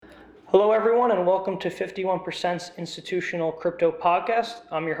Hello, everyone, and welcome to 51%'s Institutional Crypto Podcast.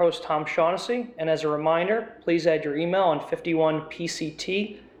 I'm your host, Tom Shaughnessy, and as a reminder, please add your email on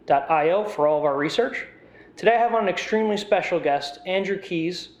 51pct.io for all of our research. Today I have on an extremely special guest, Andrew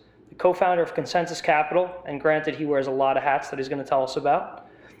Keys, the co-founder of ConsenSys Capital, and granted he wears a lot of hats that he's going to tell us about.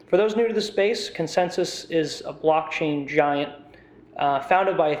 For those new to the space, ConsenSys is a blockchain giant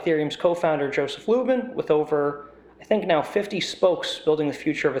founded by Ethereum's co-founder, Joseph Lubin, with over I think now 50 spokes building the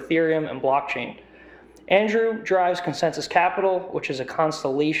future of Ethereum and blockchain. Andrew drives ConsenSys Capital, which is a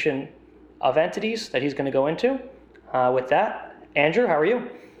constellation of entities that he's going to go into. With that, Andrew, how are you?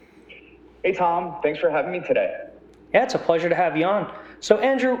 Hey, Tom. Thanks for having me today. Yeah, it's a pleasure to have you on. So,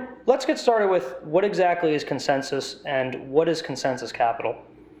 Andrew, let's get started with what exactly is ConsenSys and what is ConsenSys Capital?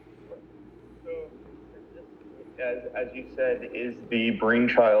 As you said, is the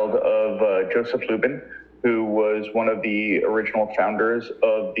brainchild of Joseph Lubin, who was one of the original founders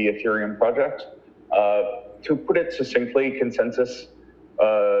of the Ethereum project. To put it succinctly, ConsenSys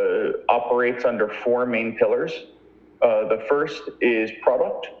operates under four main pillars. The first is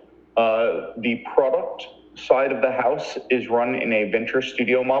product. The product side of the house is run in a venture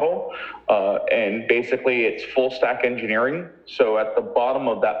studio model, and basically it's full stack engineering. So at the bottom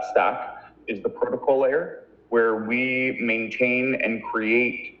of that stack is the protocol layer, where we maintain and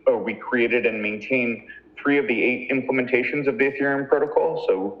we created and maintain 3 of the 8 implementations of the Ethereum protocol,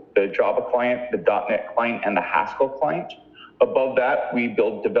 so the Java client, the .NET client, and the Haskell client. Above that, we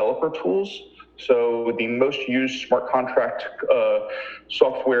build developer tools. So the most used smart contract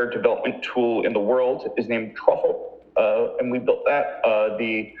software development tool in the world is named Truffle, and we built that.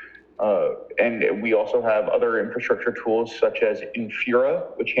 And we also have other infrastructure tools such as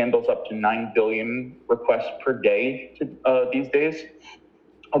Infura, which handles up to 9 billion requests per day these days.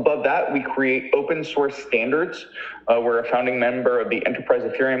 Above that, we create open source standards. We're a founding member of the Enterprise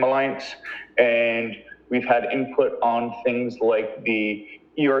Ethereum Alliance, and we've had input on things like the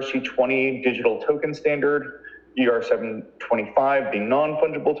ERC20 digital token standard, ER725, the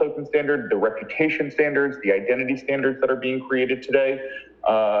non-fungible token standard, the reputation standards, the identity standards that are being created today.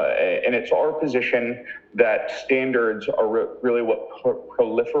 And it's our position that standards are really what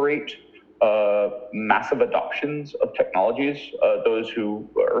proliferate massive adoptions of technologies. Those who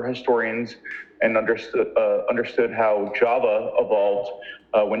are historians and understood how Java evolved.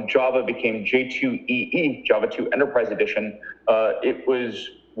 When Java became J2EE, Java 2 Enterprise Edition, it was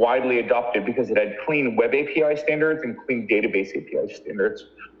widely adopted because it had clean web API standards and clean database API standards.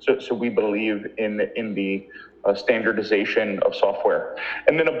 So we believe in the standardization of software.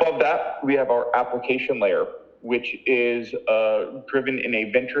 And then above that, we have our application layer, which is driven in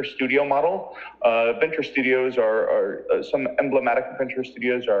a venture studio model. Venture studios are some emblematic venture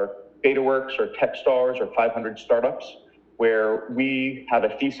studios are BetaWorks or Techstars or 500 startups, where we have a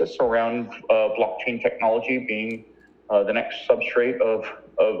thesis around blockchain technology being the next substrate of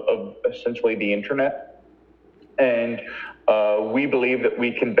essentially the internet. And we believe that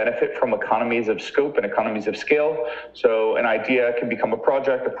we can benefit from economies of scope and economies of scale. So an idea can become a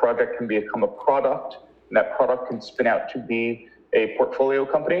project can become a product, and that product can spin out to be a portfolio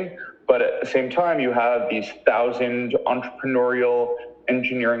company. But at the same time, you have these 1,000 entrepreneurial,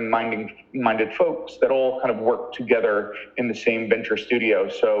 engineering-minded folks that all kind of work together in the same venture studio.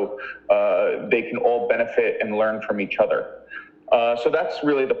 So they can all benefit and learn from each other. So that's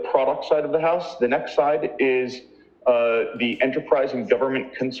really the product side of the house. The next side is the enterprise and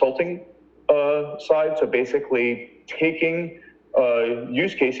government consulting side. So basically taking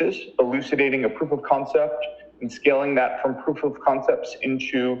use cases, elucidating a proof of concept, and scaling that from proof of concepts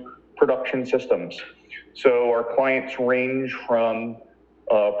into production systems. So our clients range from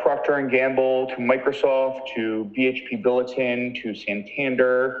Procter & Gamble to Microsoft to BHP Billiton to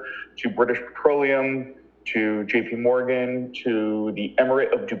Santander to British Petroleum to JP Morgan to the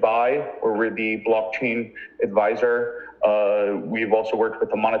Emirate of Dubai, where we're the blockchain advisor. We've also worked with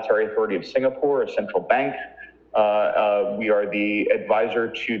the Monetary Authority of Singapore, a central bank. We are the advisor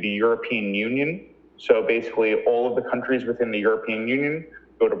to the European Union. So basically all of the countries within the European Union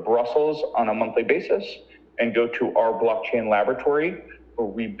go to Brussels on a monthly basis and go to our blockchain laboratory, where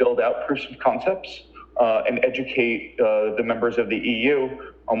we build out proofs of concepts and educate the members of the EU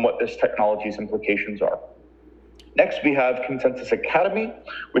on what this technology's implications are. Next, we have ConsenSys Academy,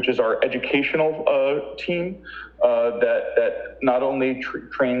 which is our educational team that not only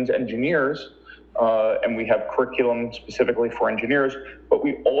trains engineers, and we have curriculum specifically for engineers, but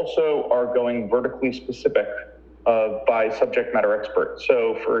we also are going vertically specific by subject matter experts.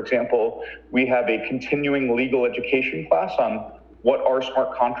 So, for example, we have a continuing legal education class on what are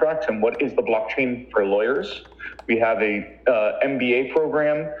smart contracts and what is the blockchain for lawyers. We have a MBA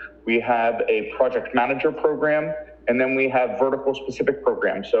program, we have a project manager program, and then we have vertical specific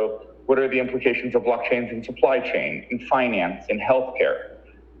programs. So what are the implications of blockchains in supply chain, in finance, in healthcare?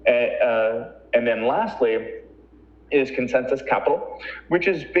 And then lastly is ConsenSys Capital, which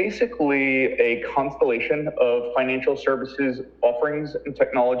is basically a constellation of financial services offerings and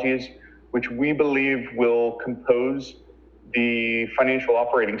technologies which we believe will compose the financial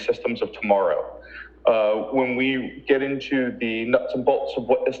operating systems of tomorrow. When we get into the nuts and bolts of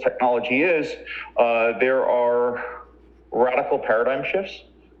what this technology is, there are radical paradigm shifts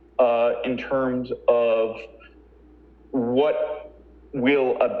in terms of what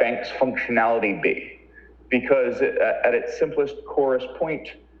will a bank's functionality be. Because at its simplest, chorus point,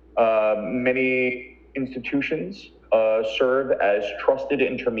 many institutions serve as trusted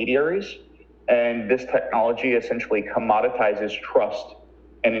intermediaries, and this technology essentially commoditizes trust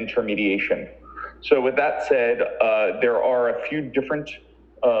and intermediation. So with that said, there are a few different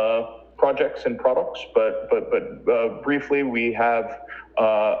projects and products, but briefly, we have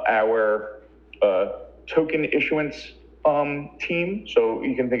our token issuance team. So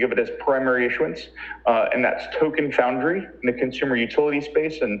you can think of it as primary issuance, and that's Token Foundry in the consumer utility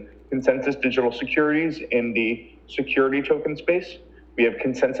space and ConsenSys Digital Securities in the security token space. We have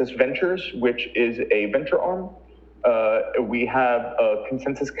ConsenSys Ventures, which is a venture arm. We have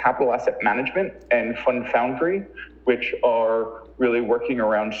ConsenSys Capital Asset Management and Fund Foundry, which are really working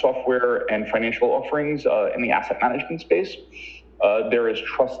around software and financial offerings in the asset management space. There is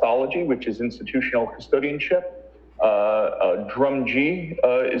Trustology, which is institutional custodianship. DrumG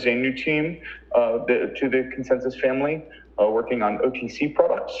is a new team to the ConsenSys family, working on OTC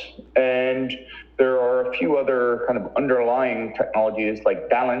products. And there are a few other kind of underlying technologies like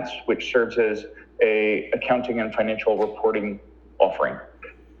Balance, which serves as a accounting and financial reporting offering.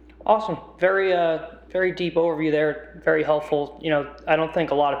 Awesome. Very deep overview there. Very helpful. I don't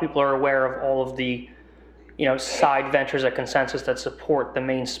think a lot of people are aware of all of the side ventures at ConsenSys that support the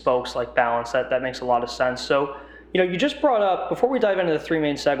main spokes like Balance. That makes a lot of sense. So you just brought up, before we dive into the three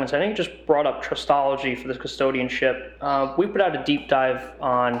main segments, I think you just brought up Trustology for this custodianship. We put out a deep dive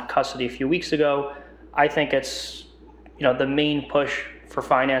on custody a few weeks ago. I think it's, the main push for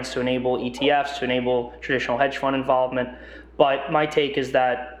finance to enable ETFs, to enable traditional hedge fund involvement. But my take is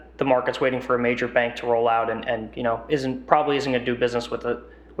that the market's waiting for a major bank to roll out and probably isn't going to do business with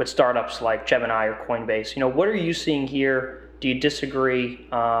startups like Gemini or Coinbase. What are you seeing here? Do you disagree?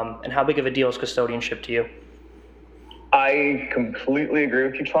 And how big of a deal is custodianship to you? I completely agree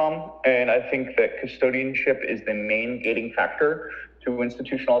with you, Tom, and I think that custodianship is the main gating factor to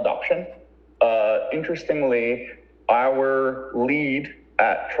institutional adoption. Interestingly, our lead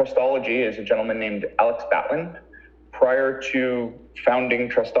at Trustology is a gentleman named Alex Batlin. Prior to founding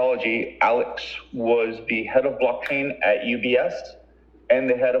Trustology, Alex was the head of blockchain at UBS and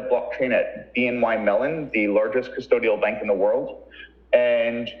the head of blockchain at BNY Mellon, the largest custodial bank in the world.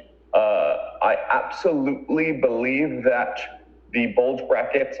 And I absolutely believe that the bulge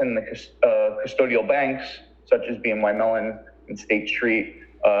brackets and the custodial banks, such as BNY Mellon and State Street,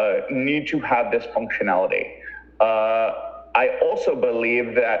 need to have this functionality. I also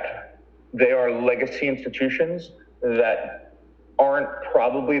believe that they are legacy institutions that aren't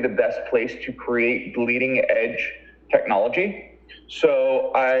probably the best place to create bleeding edge technology.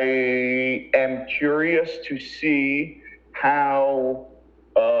 So I am curious to see how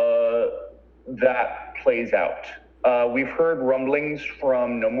that plays out. We've heard rumblings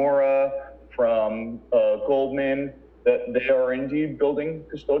from Nomura, from Goldman, that they are indeed building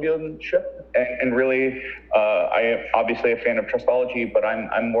custodianship. And really, I am obviously a fan of Trustology, but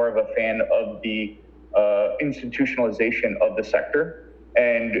I'm more of a fan of the institutionalization of the sector.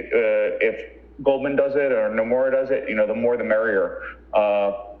 And if Goldman does it or Nomura does it, the more the merrier,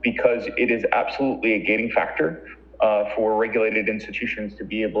 because it is absolutely a gating factor for regulated institutions to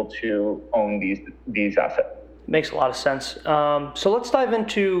be able to own these assets. Makes a lot of sense. So let's dive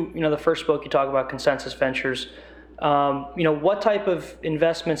into the first book you talk about, ConsenSys Ventures. What type of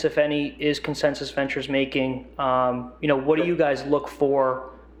investments, if any, is ConsenSys Ventures making? What do you guys look for?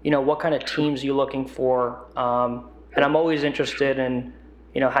 What kind of teams are you looking for? And I'm always interested in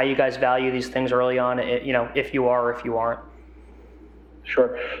how you guys value these things early on. If you are or if you aren't.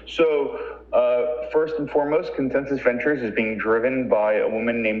 Sure. So first and foremost, ConsenSys Ventures is being driven by a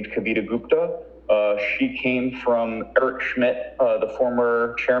woman named Kavita Gupta. She came from Eric Schmidt, the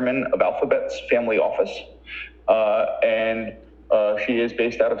former chairman of Alphabet's family office. And she is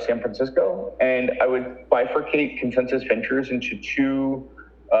based out of San Francisco. And I would bifurcate ConsenSys Ventures into two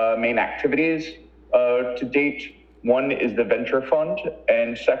main activities. To date, One is the venture fund,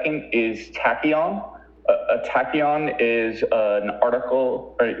 and second is tachyon. A tachyon is an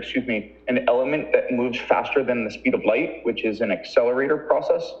element that moves faster than the speed of light, which is an accelerator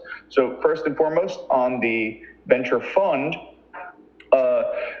process. So first and foremost, on the venture fund,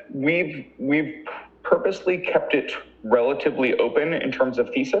 we've purposely kept it relatively open in terms of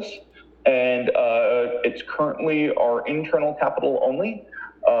thesis, and it's currently our internal capital only.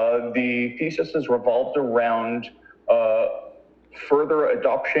 The thesis is revolved around further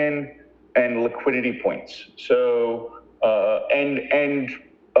adoption and liquidity points. So and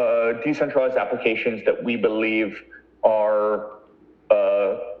decentralized applications that we believe are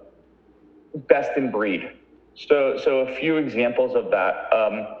best in breed. So a few examples of that.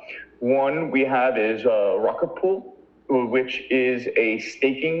 One we have is Rocket Pool, which is a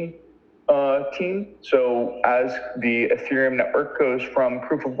staking team. So as the Ethereum network goes from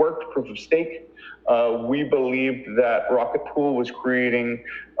proof of work to proof of stake, we believed that Rocket Pool was creating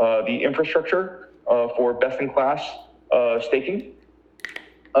the infrastructure for best-in-class staking.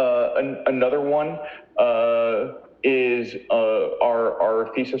 Another one is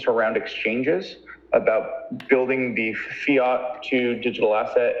our thesis around exchanges, about building the fiat to digital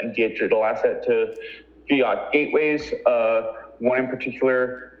asset and digital asset to fiat gateways. One in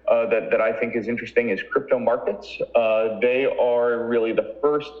particular that I think is interesting is crypto markets. They are really the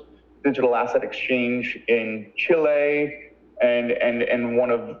first digital asset exchange in Chile and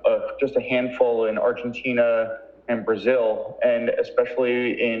one of just a handful in Argentina and Brazil, and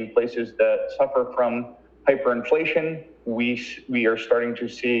especially in places that suffer from hyperinflation, we are starting to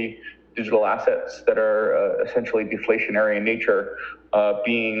see digital assets that are essentially deflationary in nature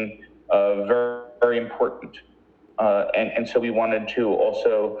being very, very important. And so we wanted to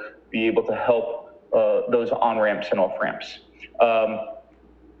also be able to help those on-ramps and off-ramps.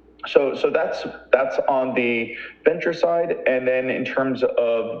 So that's on the venture side. And then in terms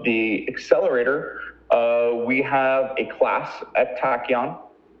of the accelerator, we have a class at Tachyon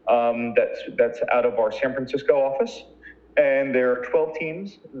that's out of our San Francisco office. And there are 12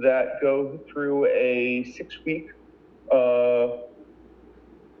 teams that go through a 6-week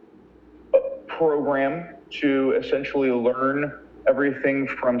program to essentially learn everything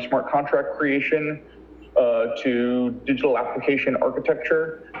from smart contract creation to digital application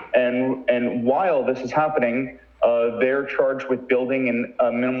architecture. And while this is happening, they're charged with building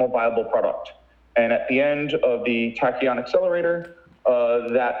a minimal viable product. And at the end of the Tachyon Accelerator,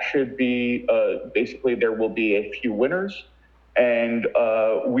 that should be basically there will be a few winners. And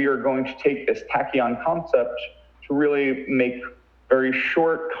we are going to take this Tachyon concept to really make very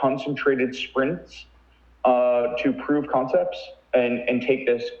short, concentrated sprints to prove concepts and take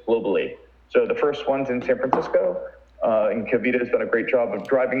this globally. So the first one's in San Francisco, and Kavita has done a great job of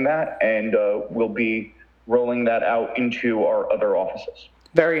driving that, and we'll be rolling that out into our other offices.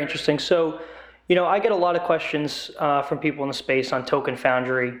 Very interesting. So, I get a lot of questions from people in the space on Token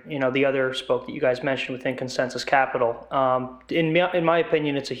Foundry, the other spoke that you guys mentioned within ConsenSys Capital. In my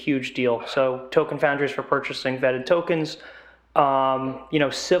opinion, it's a huge deal. So Token Foundry is for purchasing vetted tokens.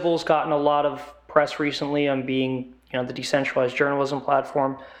 Civil's gotten a lot of press recently on being, the decentralized journalism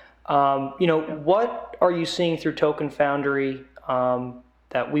platform. What are you seeing through Token Foundry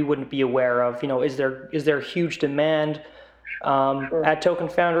that we wouldn't be aware of? Is there huge demand Sure. at Token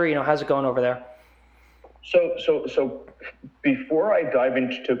Foundry? How's it going over there? So before I dive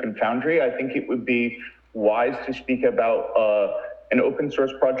into Token Foundry, I think it would be wise to speak about an open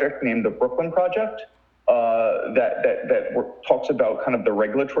source project named the Brooklyn Project that talks about kind of the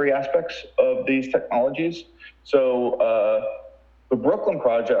regulatory aspects of these technologies. So the Brooklyn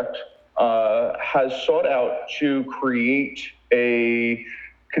Project has sought out to create a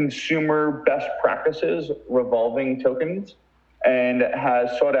consumer best practices revolving tokens, and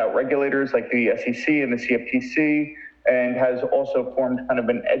has sought out regulators like the SEC and the CFTC, and has also formed kind of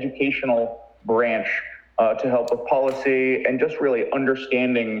an educational branch to help with policy and just really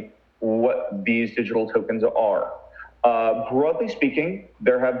understanding what these digital tokens are. Broadly speaking,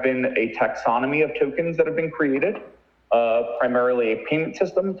 there have been a taxonomy of tokens that have been created, primarily a payment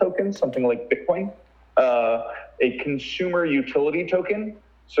system token, something like Bitcoin, a consumer utility token,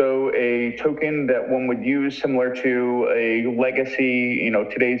 so a token that one would use similar to a legacy,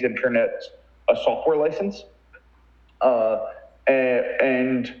 today's internet, a software license,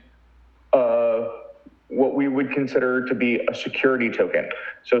 and what we would consider to be a security token.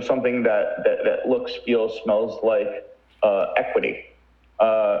 So something that looks, feels, smells like equity.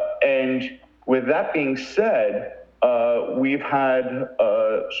 And with that being said, we've had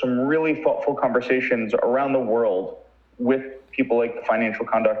some really thoughtful conversations around the world with people like the Financial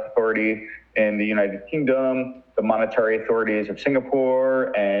Conduct Authority in the United Kingdom, the monetary authorities of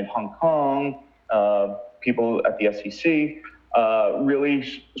Singapore and Hong Kong, people at the SEC,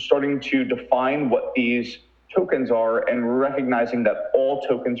 really starting to define what these tokens are and recognizing that all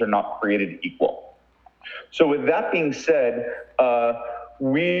tokens are not created equal. So with that being said,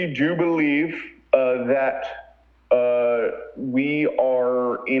 we do believe that we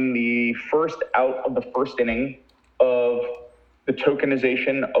are in the first out of the first inning of the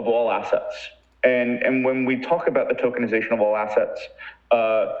tokenization of all assets. And when we talk about the tokenization of all assets,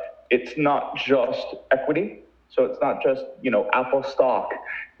 it's not just equity. So it's not just, Apple stock.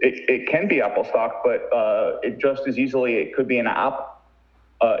 It can be Apple stock, but it just as easily, it could be an app.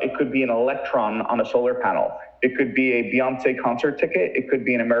 It could be an electron on a solar panel. It could be a Beyonce concert ticket. It could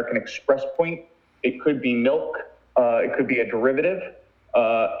be an American Express point. It could be milk. It could be a derivative.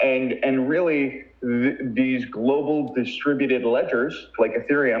 And really, these global distributed ledgers like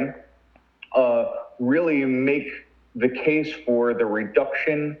Ethereum really make the case for the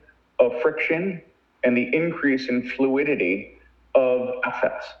reduction of friction and the increase in fluidity of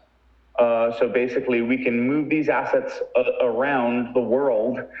assets. So basically, we can move these assets around the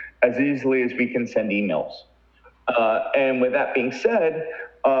world as easily as we can send emails. And with that being said,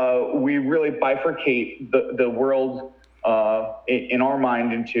 we really bifurcate the world in our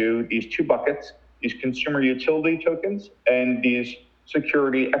mind into these two buckets, these consumer utility tokens and these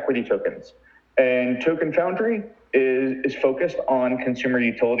security equity tokens. And Token Foundry is focused on consumer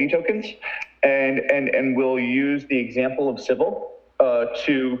utility tokens, and we'll use the example of Civil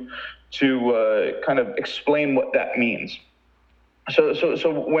to kind of explain what that means. So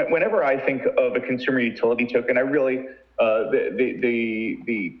whenever I think of a consumer utility token, I really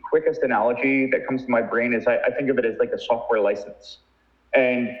the quickest analogy that comes to my brain is I think of it as like a software license.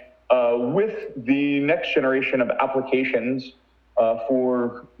 And with the next generation of applications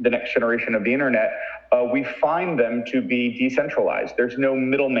for the next generation of the internet, we find them to be decentralized. There's no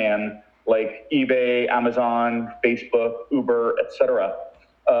middleman like eBay, Amazon, Facebook, Uber, etc.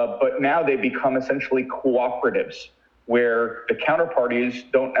 But now they become essentially cooperatives, where the counterparties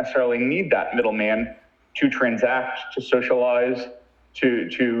don't necessarily need that middleman to transact, to socialize,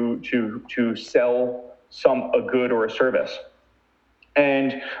 to sell a good or a service.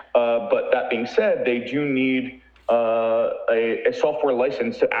 And but that being said, they do need a software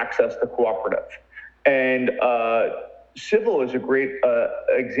license to access the cooperative. And Civil is a great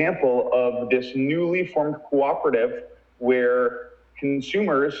example of this newly formed cooperative where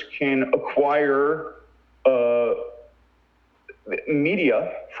consumers can acquire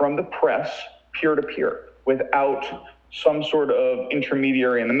media from the press peer-to-peer without some sort of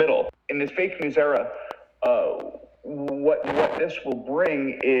intermediary in the middle. In this fake news era, what this will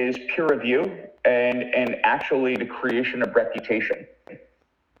bring is peer review and actually the creation of reputation.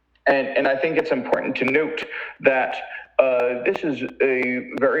 And I think it's important to note that this is a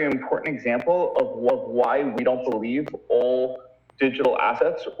very important example of why we don't believe all digital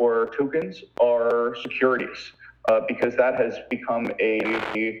assets or tokens are securities, because that has become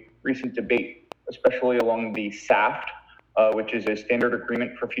a recent debate, especially along the SAFT, which is a standard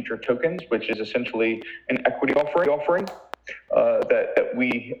agreement for future tokens, which is essentially an equity offering that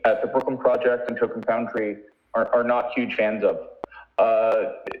we at the Brooklyn Project and Token Foundry are not huge fans of.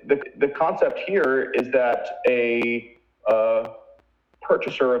 The concept here is that a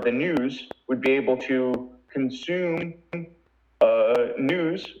purchaser of the news would be able to consume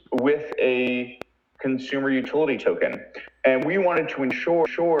news with a consumer utility token. And we wanted to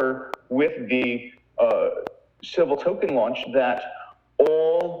ensure with the Civil token launch that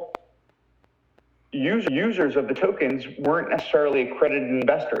all users of the tokens weren't necessarily accredited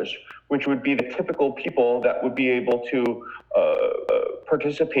investors, which would be the typical people that would be able to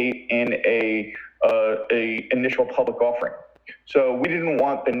participate in a initial public offering. So we didn't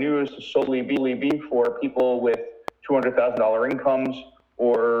want the news to solely be for people with $200,000 incomes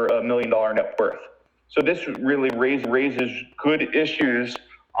or $1 million net worth. So this really raises good issues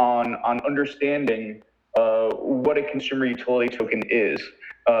on understanding what a consumer utility token is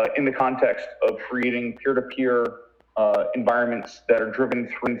in the context of creating peer-to-peer environments that are driven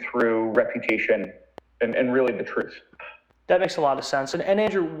through reputation and really the truth. That makes a lot of sense. And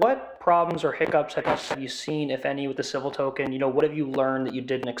Andrew, what problems or hiccups have you seen, if any, with the Civil token? What have you learned that you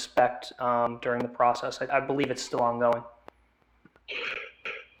didn't expect during the process? I believe it's still ongoing.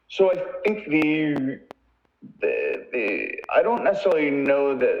 So I think I don't necessarily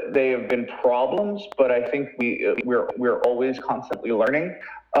know that they have been problems, but I think we're always constantly learning.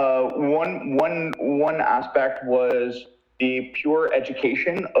 One aspect was the pure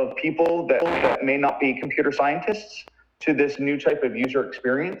education of people that may not be computer scientists to this new type of user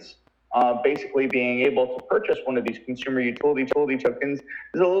experience. Basically, being able to purchase one of these consumer utility tokens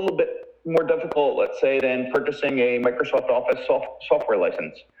is a little bit more difficult, let's say, than purchasing a Microsoft Office software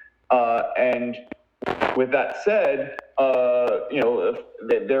license. And with that said,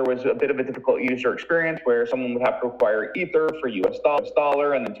 there was a bit of a difficult user experience where someone would have to acquire Ether for US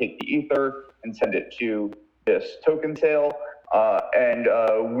dollar and then take the Ether and send it to this token sale. And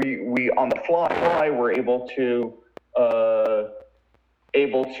we on the fly were able to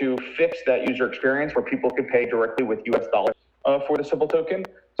fix that user experience where people could pay directly with US dollars for the simple token.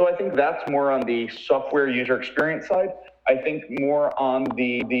 So I think that's more on the software user experience side. I think more on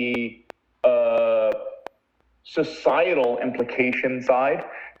the societal implication side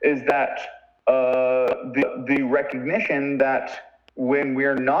is that the recognition that when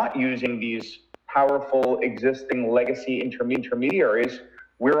we're not using these powerful existing legacy intermediaries,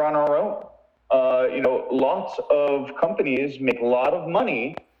 we're on our own. Lots of companies make a lot of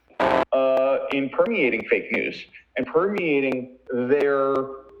money in permeating fake news and permeating their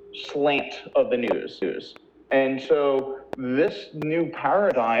slant of the news. And so this new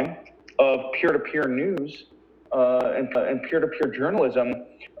paradigm of peer-to-peer news and peer-to-peer journalism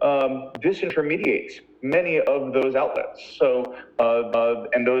disintermediates many of those outlets. So,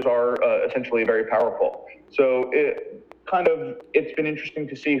 and those are essentially very powerful. So it's been interesting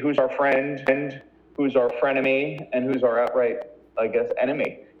to see who's our friend and who's our frenemy and who's our outright, I guess,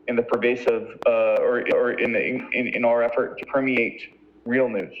 enemy in the pervasive or in our effort to permeate real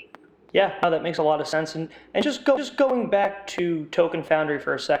news. Yeah, no, that makes a lot of sense. And just going back to Token Foundry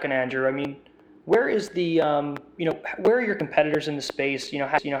for a second, Andrew. I mean, where is the where are your competitors in the space?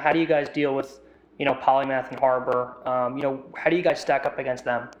 How do you guys deal with Polymath and Harbor? How do you guys stack up against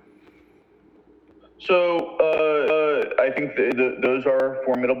them? So I think those are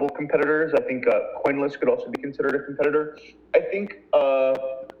formidable competitors. I think Coinlist could also be considered a competitor. I think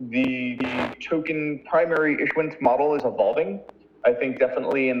the token primary issuance model is evolving. I think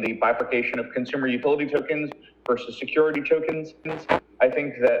definitely in the bifurcation of consumer utility tokens versus security tokens. I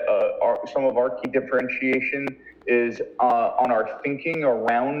think that some of our key differentiation is on our thinking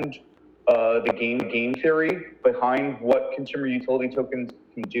around the game theory behind what consumer utility tokens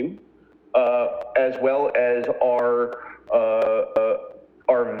can do, as well as our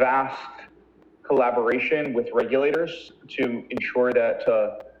vast collaboration with regulators to ensure that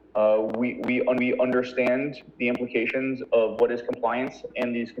we understand the implications of what is compliance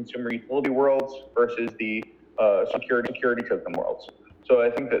in these consumer utility worlds versus the security token worlds. So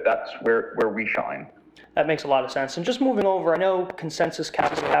I think that's where we shine. That makes a lot of sense. And just moving over, I know ConsenSys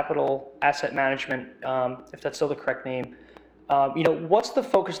Capital Asset Management, if that's still the correct name. What's the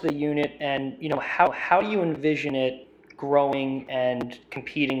focus of the unit, and how do you envision it growing and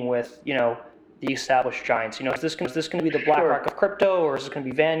competing with the established giants? Is this going to be the BlackRock of crypto, or is it going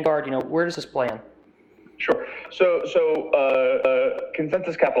to be Vanguard? Where does this play in? Sure. So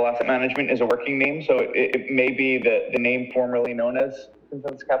ConsenSys Capital Asset Management is a working name, so it may be the name formerly known as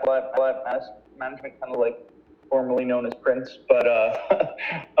ConsenSys Capital Asset Management, kind of like formerly known as Prince. But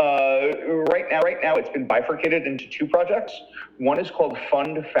right now it's been bifurcated into two projects. One is called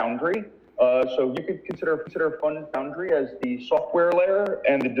Fund Foundry. So you could consider Fund Foundry as the software layer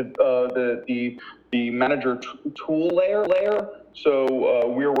and the manager tool layer. So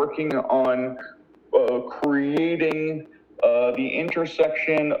we're working on creating the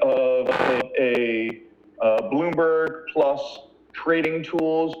intersection of a Bloomberg plus trading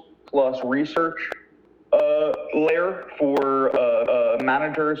tools plus research layer for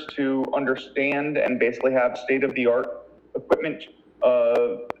managers to understand and basically have state-of-the-art equipment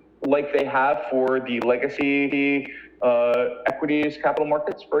like they have for the legacy equities capital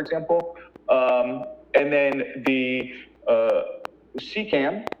markets, for example. And then the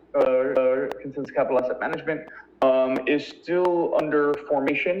CCAM, ConsenSys Capital Asset Management, is still under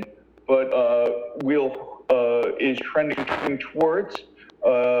formation, but is trending towards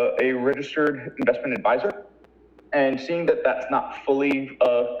a registered investment advisor. And seeing that that's not fully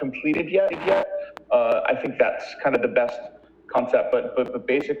completed yet, I think that's kind of the best concept. But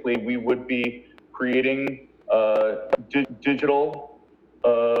basically, we would be creating digital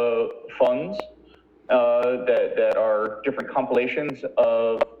funds that are different compilations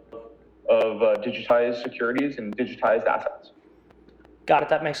of digitized securities and digitized assets. Got it.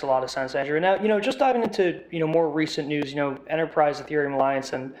 That makes a lot of sense, Andrew. Now, just diving into more recent news. Enterprise Ethereum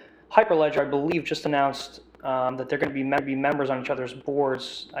Alliance and Hyperledger, I believe, just announced that they're going to be members on each other's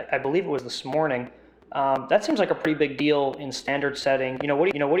boards. I believe it was this morning. That seems like a pretty big deal in standard setting.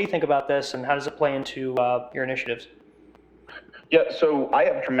 What do you think about this, and how does it play into your initiatives? Yeah, so I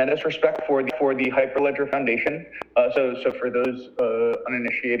have tremendous respect for the Hyperledger Foundation. So for those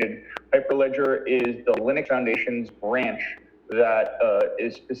uninitiated, Hyperledger is the Linux Foundation's branch that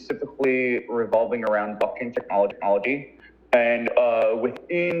is specifically revolving around blockchain technology. And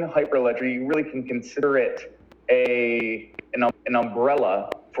within Hyperledger, you really can consider it an umbrella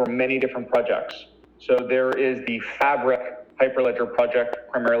for many different projects. So there is the Fabric Hyperledger project,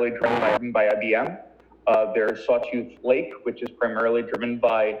 primarily driven by IBM. There's Sawtooth Lake, which is primarily driven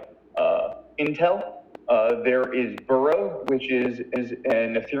by Intel. There is Burrow, which is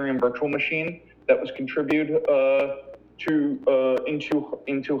an Ethereum virtual machine that was contributed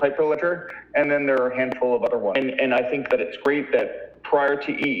into Hyperledger, and then there are a handful of other ones. And I think that it's great that prior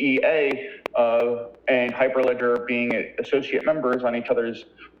to EEA and Hyperledger being associate members on each other's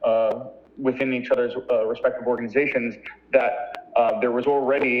within each other's respective organizations, that there was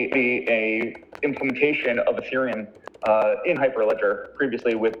already a implementation of Ethereum in Hyperledger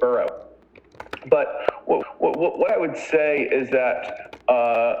previously with Burrow. But what I would say is that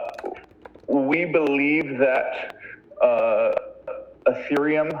we believe that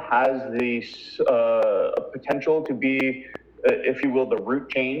Ethereum has the potential to be, if you will, the root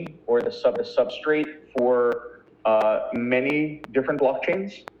chain or the substrate for many different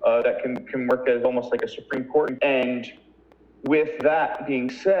blockchains that can work as almost like a Supreme Court. And with that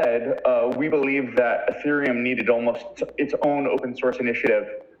being said, we believe that Ethereum needed almost its own open source initiative.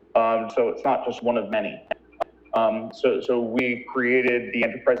 So it's not just one of many. So we created the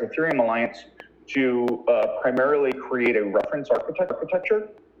Enterprise Ethereum Alliance to primarily create a reference architecture.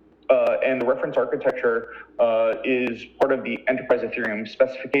 And the reference architecture is part of the Enterprise Ethereum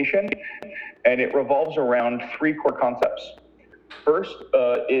specification, and it revolves around three core concepts. First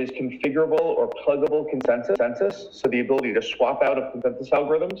is configurable or pluggable consensus, so the ability to swap out of consensus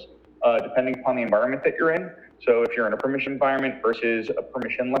algorithms depending upon the environment that you're in. So if you're in a permission environment versus a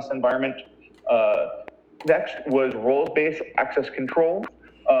permissionless environment. Next was roles-based access control,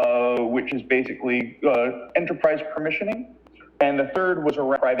 which is basically enterprise permissioning. And the third was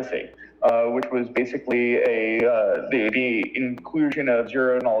around privacy, which was basically the inclusion of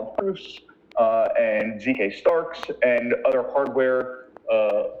zero knowledge proofs and ZK Starks and other hardware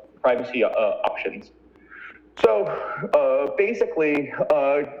privacy options. So basically,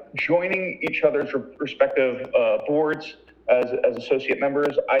 joining each other's respective boards as associate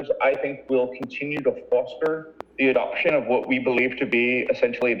members, I think will continue to foster the adoption of what we believe to be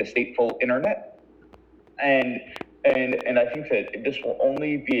essentially the stateful internet. And I think that this will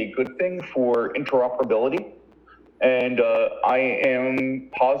only be a good thing for interoperability. And I am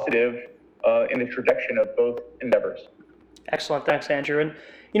positive in the trajectory of both endeavors. Excellent, thanks, Andrew.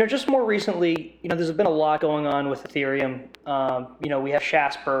 And just more recently, there's been a lot going on with Ethereum. We have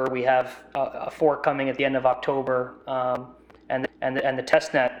Shasper, we have a fork coming at the end of October, and the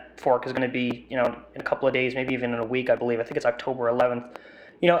testnet fork is going to be, in a couple of days, maybe even in a week, I believe. I think it's October 11th.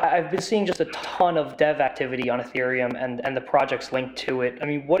 I've been seeing just a ton of dev activity on Ethereum and the projects linked to it. I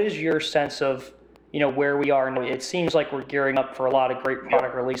mean, what is your sense of, where we are? It seems like we're gearing up for a lot of great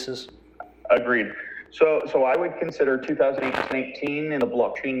product releases. Agreed. So I would consider 2018 in the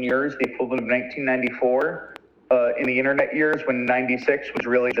blockchain years the equivalent of 1994 in the internet years, when 96 was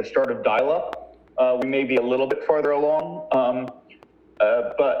really the start of dial-up. We may be a little bit farther along,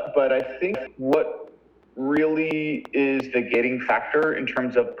 but I think what really is the gating factor in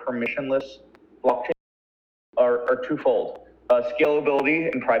terms of permissionless blockchain are twofold: scalability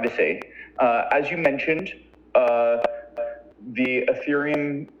and privacy. As you mentioned, the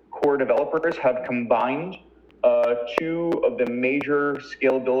Ethereum core developers have combined two of the major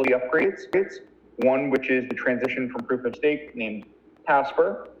scalability upgrades. One, which is the transition from proof of stake, named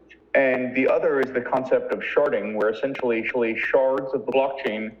Casper, and the other is the concept of sharding, where essentially shards of the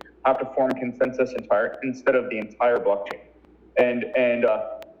blockchain have to form consensus instead of the entire blockchain. And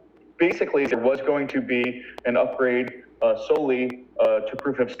basically, there was going to be an upgrade solely to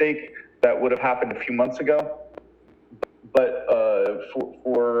proof of stake that would have happened a few months ago. But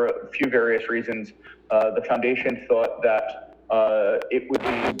for a few various reasons, the foundation thought that it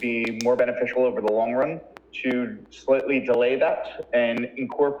would be more beneficial over the long run to slightly delay that and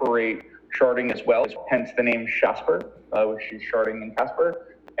incorporate sharding as well, hence the name Shasper, which is sharding in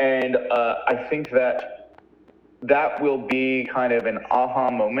Casper. And I think that will be kind of an aha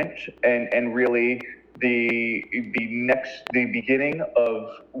moment and really the beginning of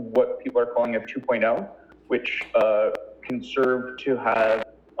what people are calling a 2.0, which can serve to have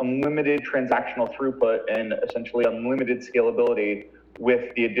unlimited transactional throughput and essentially unlimited scalability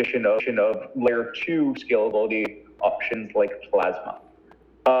with the addition of layer 2 scalability options like Plasma.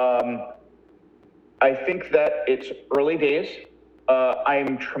 I think that it's early days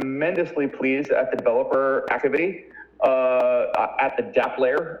I'm tremendously pleased at the developer activity at the DApp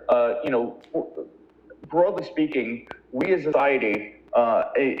layer. Broadly speaking, we as a society,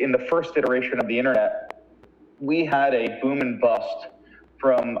 in the first iteration of the internet, we had a boom and bust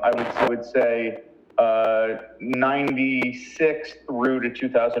from, I would say, 96 through to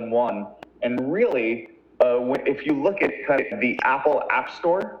 2001. And really, if you look at kind of the Apple App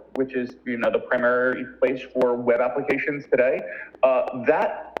Store, which is the primary place for web applications today,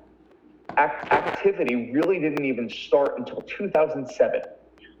 that activity really didn't even start until 2007.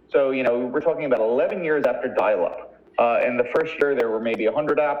 So we're talking about 11 years after dial-up. In the first year, there were maybe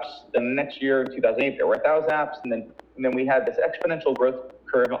 100 apps. Then the next year, 2008, there were 1,000 apps, and then we had this exponential growth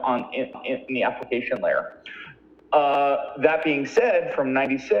curve in the application layer. That being said, from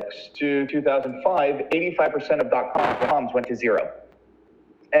 96 to 2005, 85% of .coms went to zero.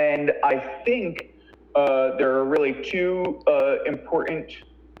 And I think there are really two important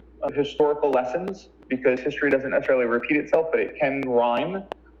historical lessons, because history doesn't necessarily repeat itself, but it can rhyme.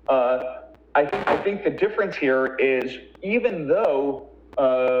 I think the difference here is, even though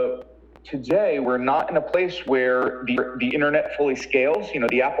today we're not in a place where the internet fully scales,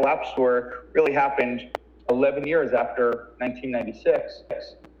 the Apple App Store really happened 11 years after 1996,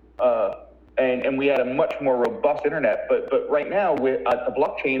 and we had a much more robust internet. But right now, with the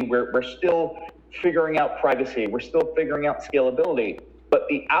blockchain, we're still figuring out privacy, we're still figuring out scalability. But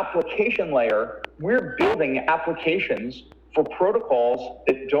the application layer, we're building applications for protocols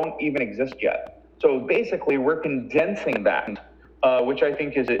that don't even exist yet. So basically, we're condensing that, which I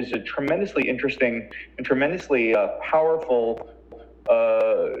think is a tremendously interesting and tremendously powerful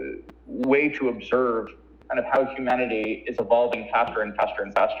way to observe kind of how humanity is evolving faster and faster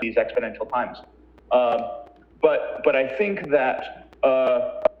and faster these exponential times. But I think that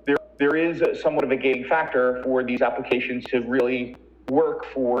there is somewhat of a gating factor for these applications to really work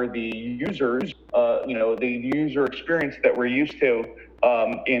for the users, the user experience that we're used to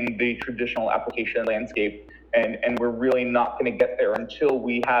in the traditional application landscape. And we're really not going to get there until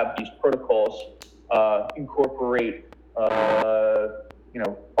we have these protocols incorporate,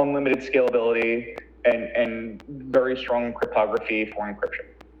 unlimited scalability and very strong cryptography for encryption.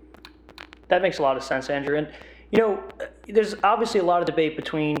 That makes a lot of sense, Andrew. And there's obviously a lot of debate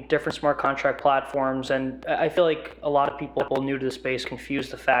between different smart contract platforms, and I feel like a lot of people new to the space confuse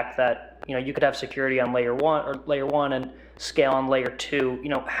the fact that you could have security on layer one and scale on layer two.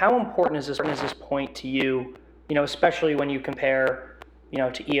 How important is this point to you? Especially when you compare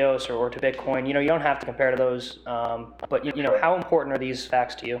to EOS or to Bitcoin. You don't have to compare to those, but how important are these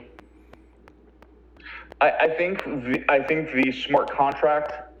facts to you? I think the smart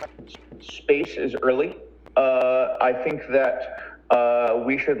contract space is early. I think that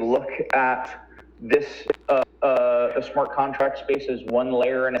we should look at this the smart contract space as one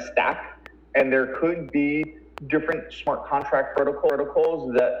layer in a stack, and there could be different smart contract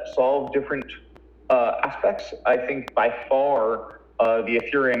protocols that solve different aspects. I think by far the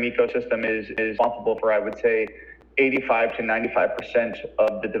Ethereum ecosystem is responsible for, I would say, 85 to 95%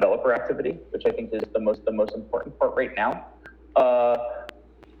 of the developer activity, which I think is the most important part right now.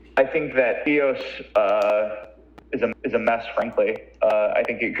 I think that EOS is a mess, frankly. I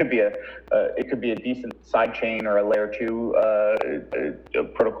think it could be a decent side chain or a layer two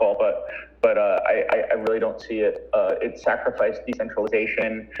protocol, but I really don't see it. It sacrificed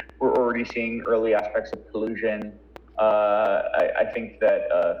decentralization. We're already seeing early aspects of collusion. I think that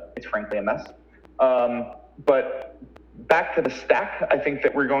it's frankly a mess. But back to the stack, I think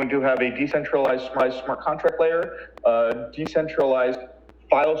that we're going to have a decentralized smart contract layer, decentralized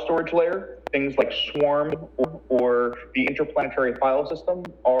file storage layer. Things like Swarm or the interplanetary file system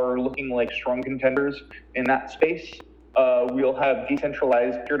are looking like strong contenders in that space. We'll have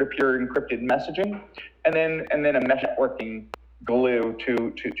decentralized peer-to-peer encrypted messaging, and then a mesh networking glue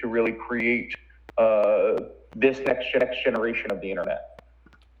to really create this next generation of the internet.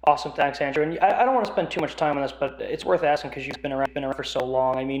 Awesome, thanks, Andrew. And I don't want to spend too much time on this, but it's worth asking because you've been around for so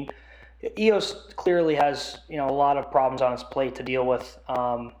long. I mean, EOS clearly has a lot of problems on its plate to deal with.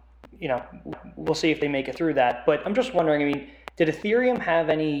 We'll see if they make it through that. But I'm just wondering. I mean, did Ethereum have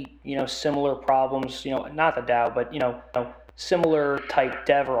any similar problems? Not the DAO, but similar type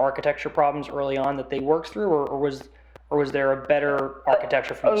dev or architecture problems early on that they worked through, or was there a better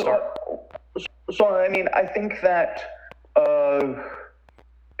architecture from the start? So I mean, I think that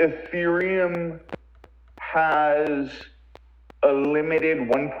Ethereum has a limited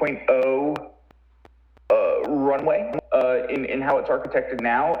 1.0 runway in how it's architected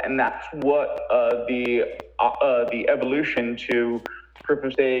now, and that's what the evolution to proof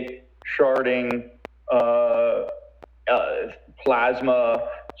of stake, sharding, Plasma,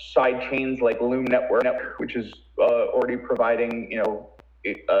 side chains like Loom Network, which is already providing,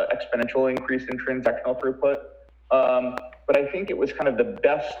 exponential increase in transactional throughput. But I think it was kind of the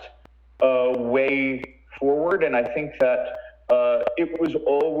best way forward, and I think that it was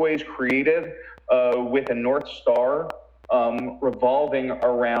always created with a North Star revolving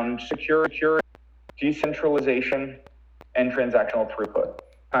around security, decentralization, and transactional throughput.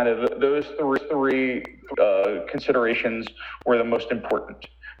 Kind of those three considerations were the most important.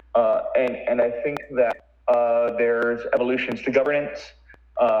 And I think that there's evolutions to governance.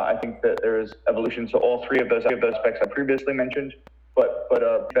 I think that there's evolutions to all three of those aspects I previously mentioned, but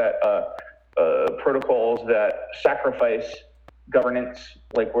that protocols that sacrifice governance,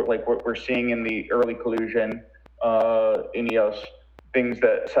 like what we're seeing in the early collusion, in EOS, things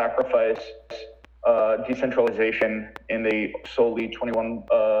that sacrifice decentralization in the solely 21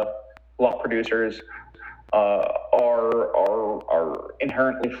 block producers are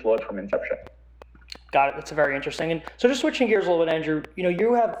inherently flawed from inception. Got it. That's very interesting. And so just switching gears a little bit, Andrew,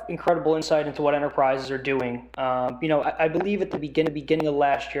 you have incredible insight into what enterprises are doing. I believe at the beginning of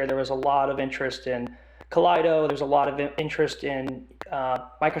last year, there was a lot of interest in Kaleido. There's a lot of interest in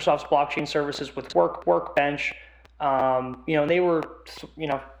Microsoft's blockchain services with Workbench. They were,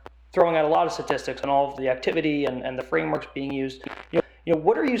 throwing out a lot of statistics on all of the activity and the frameworks being used.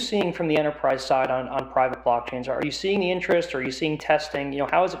 What are you seeing from the enterprise side on private blockchains? Are you seeing the interest? Are you seeing testing?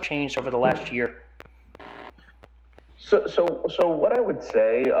 How has it changed over the last year? So what I would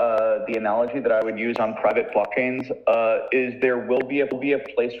say, the analogy that I would use on private blockchains is there will be a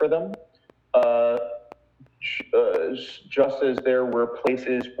place for them, just as there were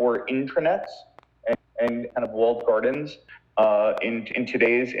places for intranets and kind of walled gardens in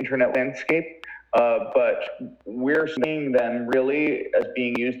today's internet landscape. But we're seeing them really as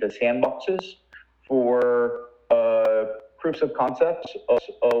being used as sandboxes for proofs of concepts,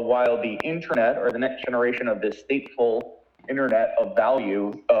 while the internet, or the next generation of this stateful internet of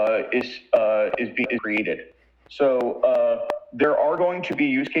value, is being created. So there are going to be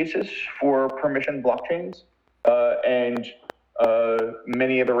use cases for permission blockchains, and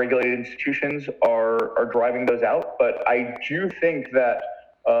many of the regulated institutions are driving those out. But I do think that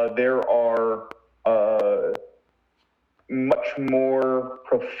there are much more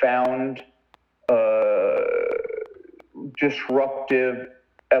profound disruptive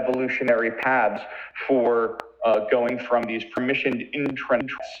evolutionary paths for going from these permissioned intranets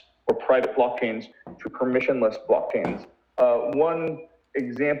or private blockchains to permissionless blockchains. One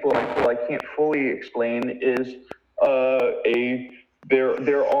example I can't fully explain is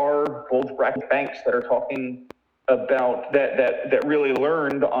there are bulge bracket banks that are talking about that really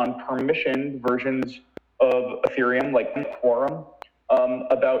learned on permissioned versions of Ethereum, like Quorum,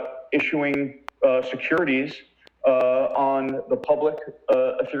 about issuing securities on the public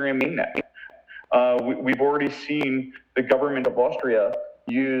Ethereum mainnet. We've already seen the government of Austria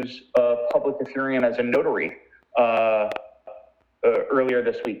use public Ethereum as a notary earlier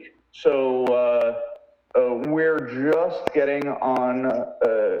this week. So we're just getting on,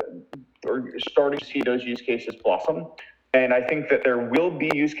 or starting to see those use cases blossom. And I think that there will be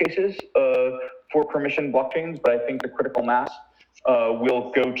use cases for permission blockchains, but I think the critical mass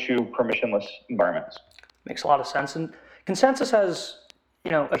will go to permissionless environments. Makes a lot of sense. And ConsenSys has,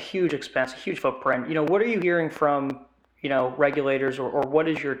 a huge expanse, a huge footprint. What are you hearing from, regulators, or what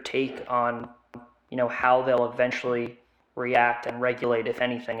is your take on, how they'll eventually react and regulate, if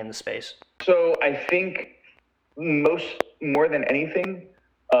anything, in the space? So I think more than anything,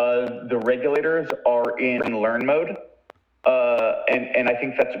 the regulators are in learn mode. And I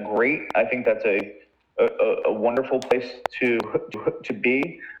think that's great. I think that's a wonderful place to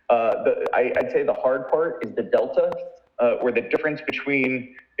be. I'd say the hard part is the delta, or the difference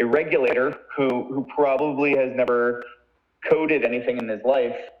between a regulator who probably has never coded anything in his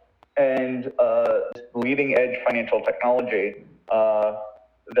life and leading edge financial technology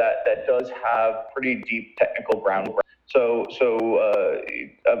that does have pretty deep technical groundwork. So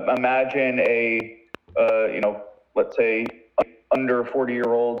imagine let's say under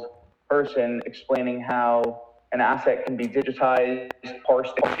 40-year-old person explaining how an asset can be digitized,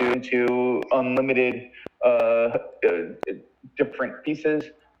 parsed into unlimited different pieces,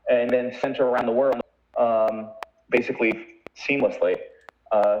 and then sent around the world, basically seamlessly.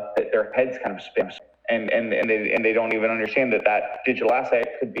 Their heads kind of spin, and they don't even understand that digital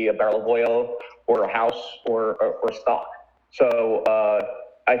asset could be a barrel of oil or a house or stock. So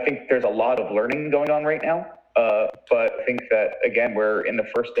I think there's a lot of learning going on right now. But I think that, again, we're in the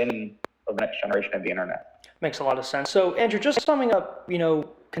first inning of the next generation of the internet. Makes a lot of sense. So, Andrew, just summing up,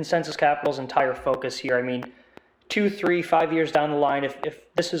 ConsenSys Capital's entire focus here. I mean, 2, 3, 5 years down the line, if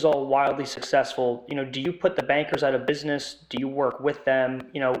this is all wildly successful, do you put the bankers out of business? Do you work with them?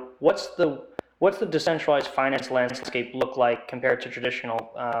 What's the decentralized finance landscape look like compared to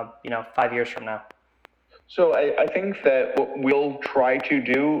traditional, 5 years from now? So I think that what we'll try to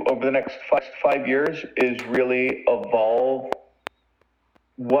do over the next 5 years is really evolve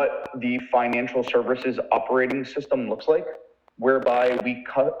what the financial services operating system looks like, whereby we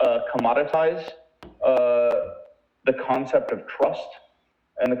commoditize the concept of trust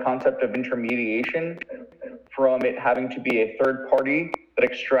and the concept of intermediation from it having to be a third party that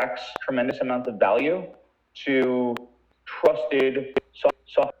extracts tremendous amounts of value to trusted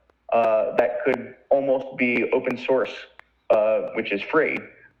software that could almost be open source, which is free,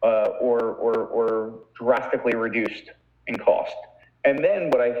 or drastically reduced in cost. And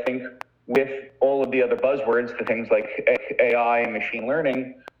then what I think with all of the other buzzwords, the things like AI and machine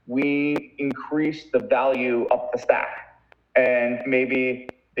learning, we increase the value up the stack. And maybe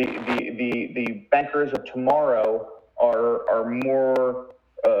the bankers of tomorrow are more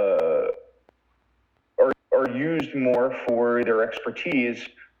are used more for their expertise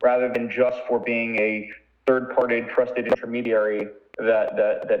rather than just for being a third-party trusted intermediary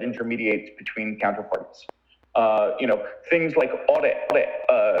that intermediates between counterparties. Things like audit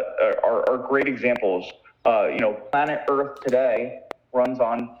are great examples. Planet Earth today runs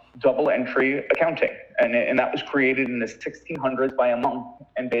on double entry accounting, and that was created in the 1600s by a monk.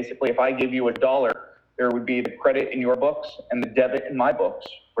 And basically, if I give you $1, there would be the credit in your books and the debit in my books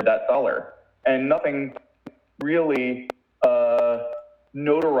for that dollar, and nothing really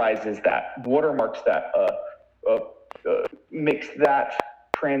notarizes that, watermarks that, makes that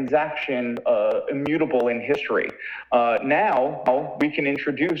transaction immutable in history. Now we can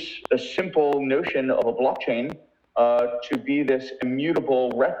introduce a simple notion of a blockchain to be this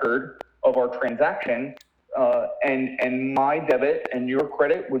immutable record of our transaction, and my debit and your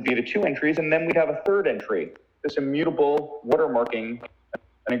credit would be the two entries, and then we'd have a third entry, this immutable watermarking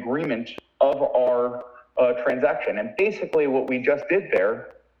an agreement of our transaction. And basically what we just did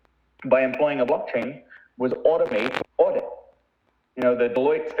there by employing a blockchain was automate audit. The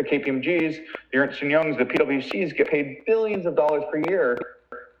Deloittes, the KPMGs, the Ernst & Youngs, the PwCs get paid billions of dollars per year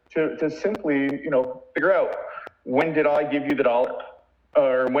to simply, figure out, when did I give you the dollar?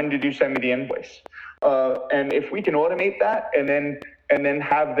 Or when did you send me the invoice? And if we can automate that and then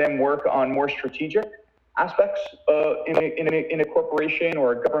have them work on more strategic aspects in a corporation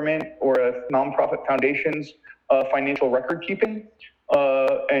or a government or a nonprofit foundation's financial record keeping,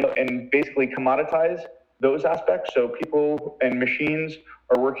 and basically commoditize those aspects so people and machines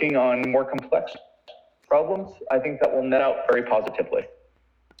are working on more complex problems, I think that will net out very positively.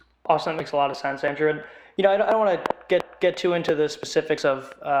 Awesome. That makes a lot of sense, Andrew. And, I don't want to get too into the specifics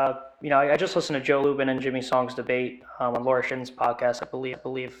of, I just listened to Joe Lubin and Jimmy Song's debate on Laura Shin's podcast, I believe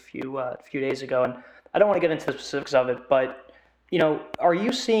a few days ago. And I don't want to get into the specifics of it, but, are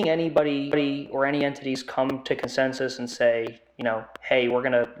you seeing anybody or any entities come to ConsenSys and say, hey, we're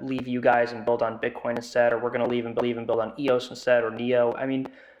going to leave you guys and build on Bitcoin instead, or we're going to leave and build on EOS instead, or NEO? I mean,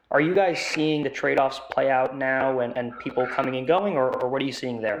 are you guys seeing the trade-offs play out now and people coming and going, or what are you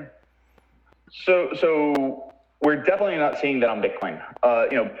seeing there? So we're definitely not seeing that on Bitcoin.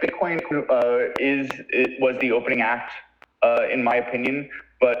 Bitcoin was the opening act, in my opinion.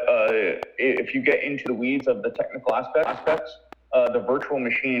 But if you get into the weeds of the technical aspects, the virtual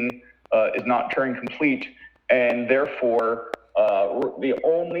machine is not Turing complete, and therefore the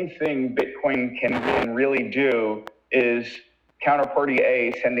only thing Bitcoin can really do is counterparty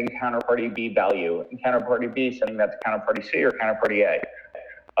A sending counterparty B value, and counterparty B sending that to counterparty C or counterparty A.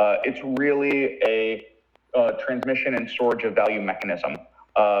 It's really a transmission and storage of value mechanism.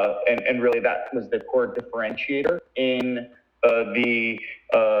 And really that was the core differentiator in the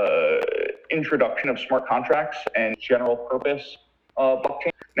introduction of smart contracts and general purpose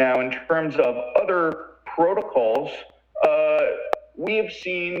blockchain. Now, in terms of other protocols, we have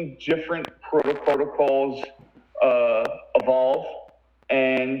seen different protocols evolve,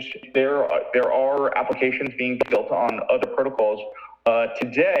 and there are applications being built on other protocols.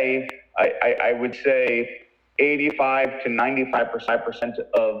 Today, I would say 85 to 95%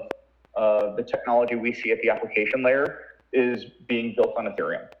 of the technology we see at the application layer is being built on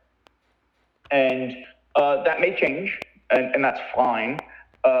Ethereum. And that may change, and that's fine.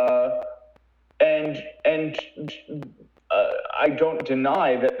 And I don't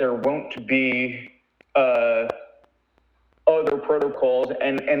deny that there won't be other protocols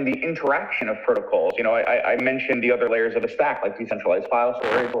and the interaction of protocols. I mentioned the other layers of the stack, like decentralized file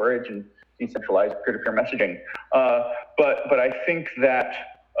storage and decentralized peer-to-peer messaging. But I think that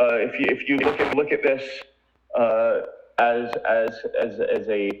if you look at this as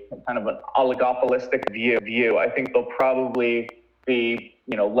a kind of an oligopolistic view. I think there'll probably be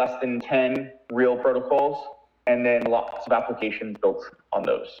less than 10 real protocols, and then lots of applications built on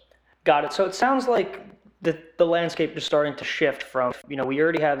those. Got it. So it sounds like the landscape is starting to shift from, we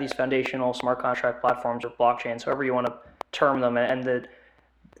already have these foundational smart contract platforms or blockchains, however you want to term them, and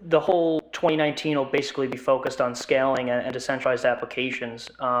the whole 2019 will basically be focused on scaling and decentralized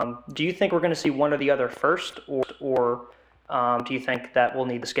applications. Do you think we're going to see one or the other first, or do you think that we'll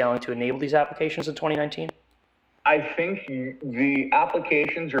need the scaling to enable these applications in 2019? I think the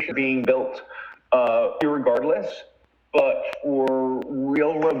applications are being built irregardless, but for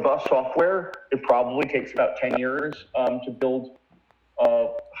real robust software, it probably takes about 10 years to build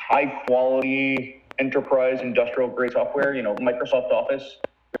high quality enterprise industrial grade software. Microsoft Office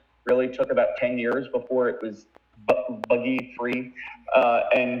really took about 10 years before it was buggy free,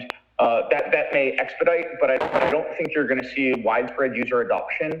 and that may expedite, but I don't think you're going to see widespread user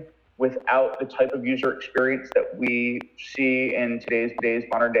adoption without the type of user experience that we see in today's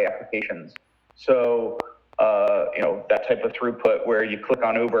modern day applications. So that type of throughput where you click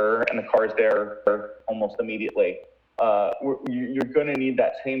on Uber and the car's there almost immediately. You're going to need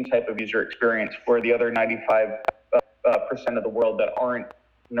that same type of user experience for the other 95% of the world that aren't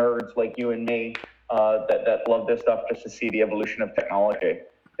nerds like you and me that love this stuff just to see the evolution of technology.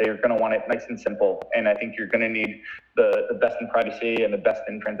 They're going to want it nice and simple, and I think you're going to need the best in privacy and the best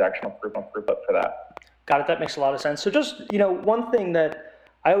in transactional throughput for that. Got it. That makes a lot of sense. So just, one thing that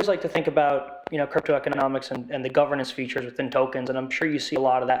I always like to think about, crypto economics and the governance features within tokens, and I'm sure you see a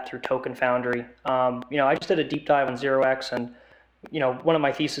lot of that through Token Foundry. I just did a deep dive on 0x, and one of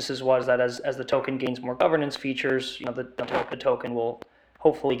my theses was that as the token gains more governance features, the token will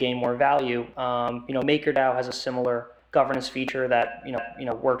hopefully gain more value. MakerDAO has a similar governance feature that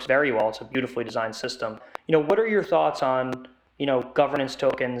works very well. It's a beautifully designed system. What are your thoughts on governance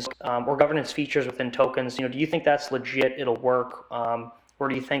tokens or governance features within tokens? Do you think that's legit? It'll work, or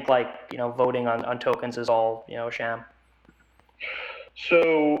do you think voting on tokens is all a sham?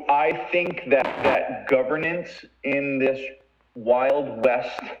 So I think that governance in this Wild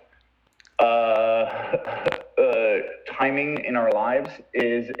West timing in our lives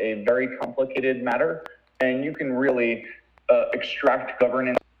is a very complicated matter, and you can really extract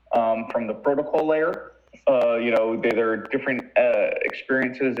governance from the protocol layer. There are different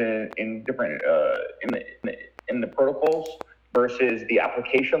experiences in different in the protocols versus the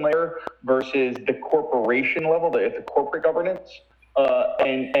application layer versus the corporation level, the corporate governance,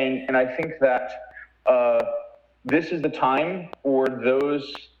 and I think that this is the time for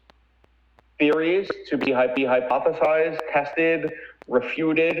those theories to be hypothesized, tested,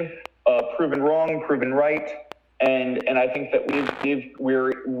 refuted, proven wrong, proven right, and I think that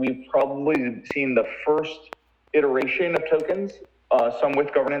we've probably seen the first iteration of tokens, some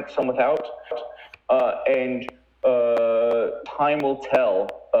with governance, some without, and time will tell.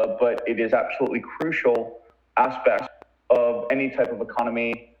 But it is absolutely crucial aspect of any type of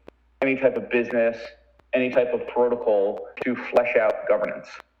economy, any type of business, any type of protocol to flesh out governance.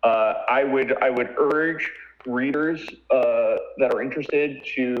 I would urge readers that are interested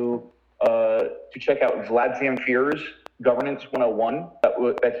to check out Vlad Zamfir's Governance 101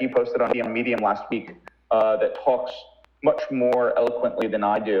 that he posted on Medium last week that talks much more eloquently than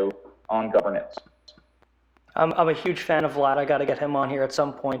I do on governance. I'm a huge fan of Vlad. I got to get him on here at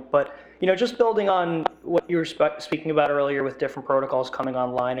some point. But, just building on what you were speaking about earlier with different protocols coming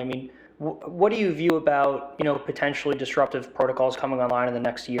online, I mean, what do you view about, potentially disruptive protocols coming online in the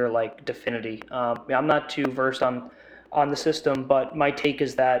next year, like Dfinity? I'm not too versed on the system, but my take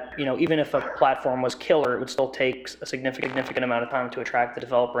is that, even if a platform was killer, it would still take a significant amount of time to attract the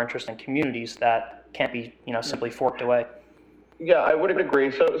developer interest in communities that can't be, simply forked away. Yeah, I would agree.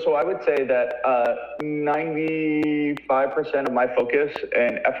 So I would say that 95% of my focus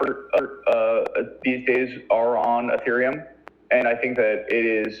and effort these days are on Ethereum. And I think that it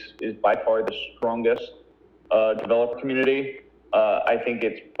is by far the strongest developer community. I think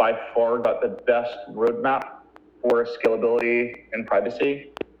it's by far got the best roadmap for scalability and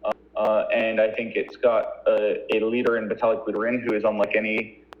privacy. And I think it's got a leader in Vitalik Buterin who is unlike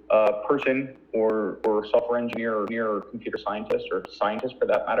any person or software engineer or computer scientist or scientist for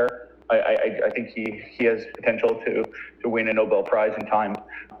that matter. I think he has potential to win a Nobel Prize in time.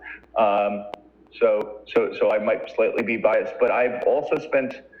 So I might slightly be biased, but I've also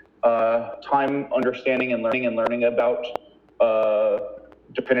spent time understanding and learning about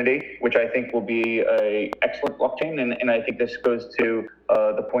Dfinity, which I think will be an excellent blockchain. And I think this goes to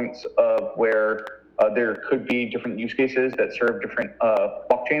the points of where there could be different use cases that serve different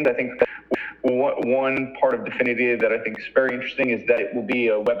blockchains. I think that one part of DFINITY that I think is very interesting is that it will be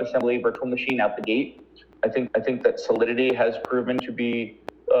a WebAssembly virtual machine out the gate. I think that Solidity has proven to be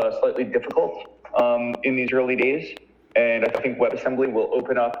slightly difficult in these early days, and I think WebAssembly will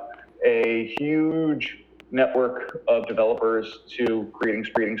open up a huge network of developers to creating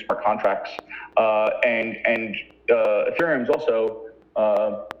smart contracts, and Ethereum is also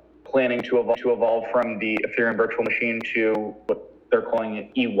planning to evolve from the Ethereum virtual machine to what they're calling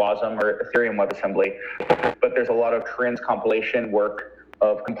it eWASM or Ethereum WebAssembly. But there's a lot of compilation work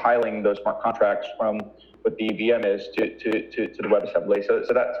of compiling those smart contracts from what the EVM is to the WebAssembly.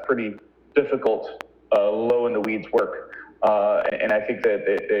 So that's pretty difficult, low in the weeds work. And I think that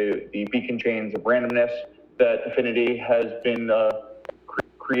the beacon chains of randomness that DFINITY has been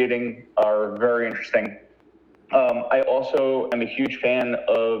creating are very interesting. I also am a huge fan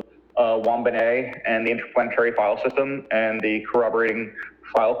of Wambane and the interplanetary file system and the corroborating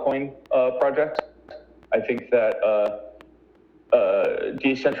Filecoin project. I think that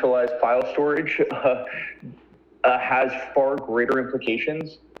decentralized file storage has far greater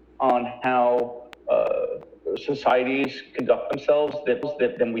implications on how societies conduct themselves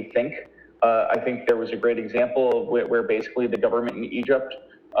than we think. I think there was a great example where basically the government in Egypt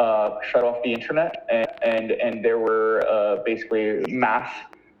shut off the internet, and there were basically mass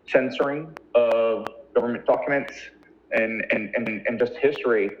censoring of government documents and just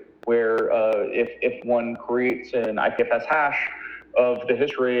history, where if one creates an IPFS hash of the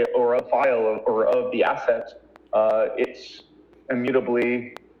history or a file or of the asset, it's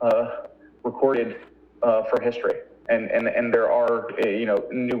immutably recorded for history. And there are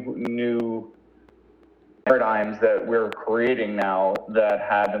new paradigms that we're creating now that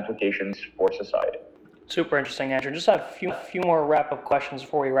have implications for society. Super interesting, Andrew. Just have a few more wrap-up questions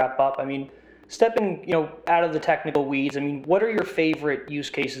before we wrap up. I mean, stepping out of the technical weeds, I mean, what are your favorite use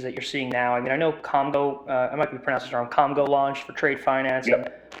cases that you're seeing now? I mean, I know Comgo, I might be pronouncing this wrong, Comgo launched for trade finance, and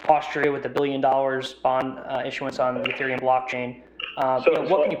Austria with $1 billion bond issuance on the Ethereum blockchain.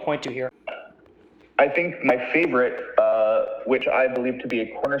 What can you point to here? I think my favorite, which I believe to be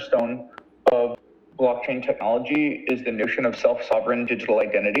a cornerstone of blockchain technology, is the notion of self-sovereign digital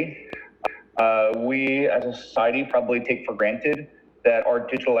identity. We as a society probably take for granted that our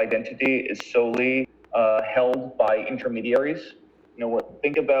digital identity is solely held by intermediaries.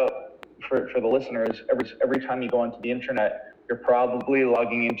 Think about, for the listeners, every time you go onto the internet, you're probably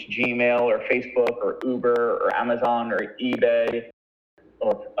logging into Gmail or Facebook or Uber or Amazon or eBay,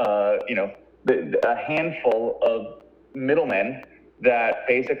 or a handful of middlemen that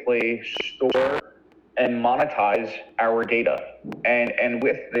basically store and monetize our data. And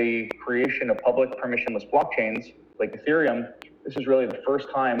with the creation of public permissionless blockchains like Ethereum, this is really the first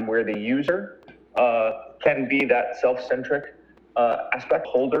time where the user can be that self-centric aspect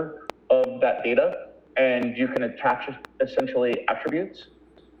holder of that data, and you can attach essentially attributes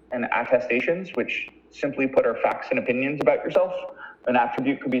and attestations, which simply put are facts and opinions about yourself. An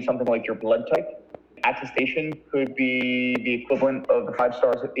attribute could be something like your blood type. Attestation could be the equivalent of the 5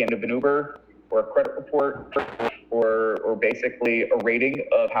 stars at the end of an Uber, or a credit report, or basically a rating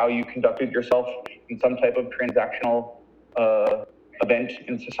of how you conducted yourself in some type of transactional event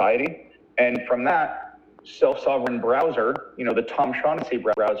in society. And from that self-sovereign browser, the Tom Shaughnessy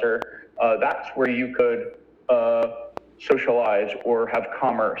browser, that's where you could socialize or have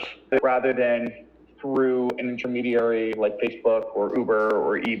commerce, rather than through an intermediary like Facebook or Uber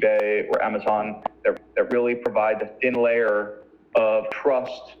or eBay or Amazon that really provide a thin layer of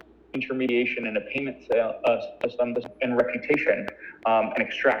trust, intermediation, and a payment system and reputation, and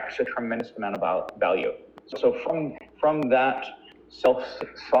extracts a tremendous amount of value. So from that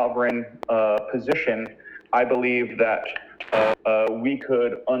self-sovereign position, I believe that we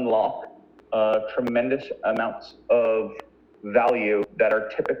could unlock tremendous amounts of value that are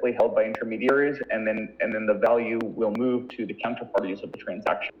typically held by intermediaries, and then the value will move to the counterparties of the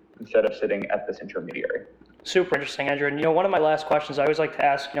transaction instead of sitting at this intermediary. Super interesting, Andrew. And one of my last questions I always like to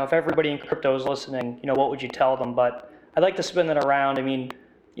ask, if everybody in crypto is listening, what would you tell them? But I'd like to spin that around. I mean,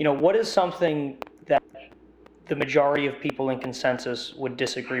 what is something that the majority of people in ConsenSys would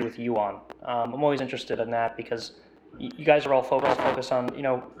disagree with you on? I'm always interested in that, because you guys are all focused on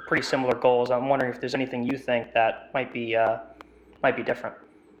pretty similar goals. I'm wondering if there's anything you think that might be different.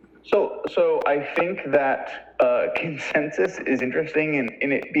 So I think that ConsenSys is interesting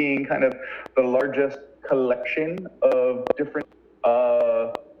in it being kind of the largest collection of different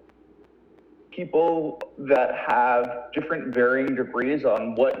people that have different varying degrees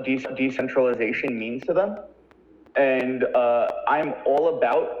on what decentralization means to them. And I'm all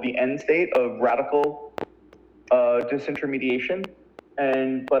about the end state of radical disintermediation,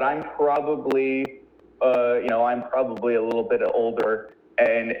 but I'm probably, I'm probably a little bit older,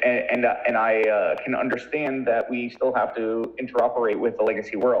 and I can understand that we still have to interoperate with the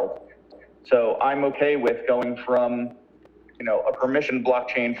legacy world. So I'm okay with going from, a permission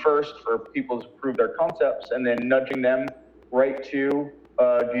blockchain first for people to prove their concepts, and then nudging them right to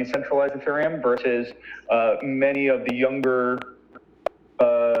decentralized Ethereum versus many of the younger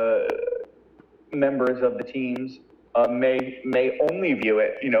members of the teams may only view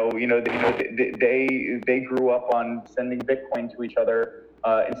it. They grew up on sending Bitcoin to each other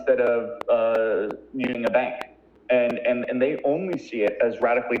instead of using a bank, and they only see it as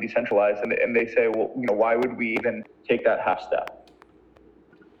radically decentralized, and they say, well, why would we even take that half step?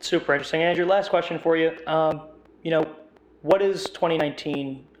 Super interesting, Andrew. Last question for you. What is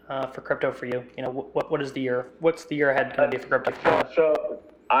 2019 for crypto for you? What is the year? What's the year ahead going to be for crypto? So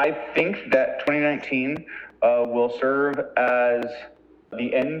I think that 2019 will serve as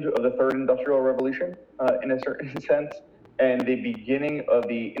the end of the third industrial revolution in a certain sense, and the beginning of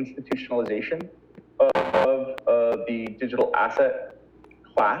the institutionalization of the digital asset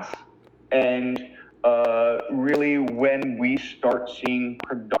class, and really when we start seeing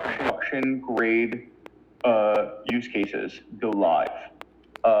production grade use cases go live.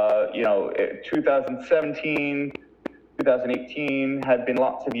 2017, 2018 had been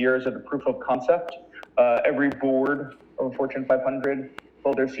lots of years of the proof of concept. Every board of a Fortune 500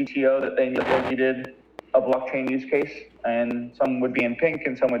 told their CTO that they needed a blockchain use case, and some would be in pink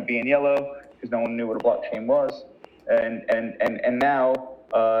and some would be in yellow because no one knew what a blockchain was. And now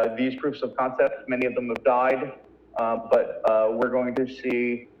these proofs of concept, many of them have died, but we're going to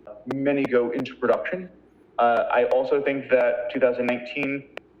see many go into production. I also think that 2019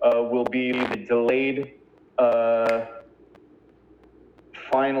 will be the delayed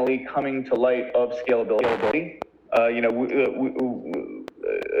finally coming to light of scalability.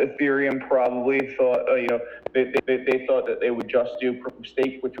 Ethereum probably thought, they thought that they would just do proof of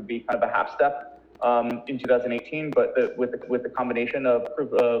stake, which would be kind of a half step in 2018. But with the combination of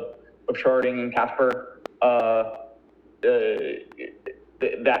proof of sharding and Casper,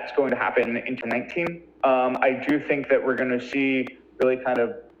 that's going to happen in 2019. I do think that we're going to see really kind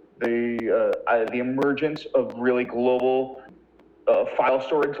of the emergence of really global file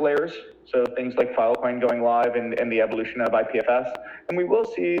storage layers. So things like Filecoin going live and the evolution of IPFS. And we will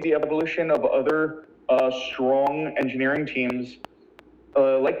see the evolution of other strong engineering teams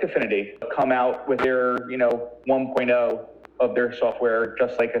like Dfinity come out with their 1.0 of their software,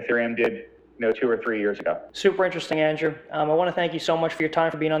 just like Ethereum did 2 or 3 years ago. Super interesting, Andrew. I want to thank you so much for your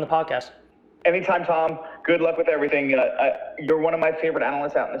time for being on the podcast. Anytime, Tom. Good luck with everything. You're one of my favorite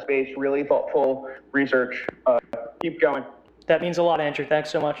analysts out in the space. Really thoughtful research. Keep going. That means a lot, Andrew.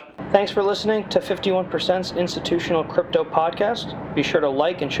 Thanks so much. Thanks for listening to 51%'s Institutional Crypto Podcast. Be sure to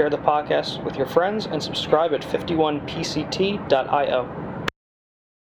like and share the podcast with your friends and subscribe at 51pct.io.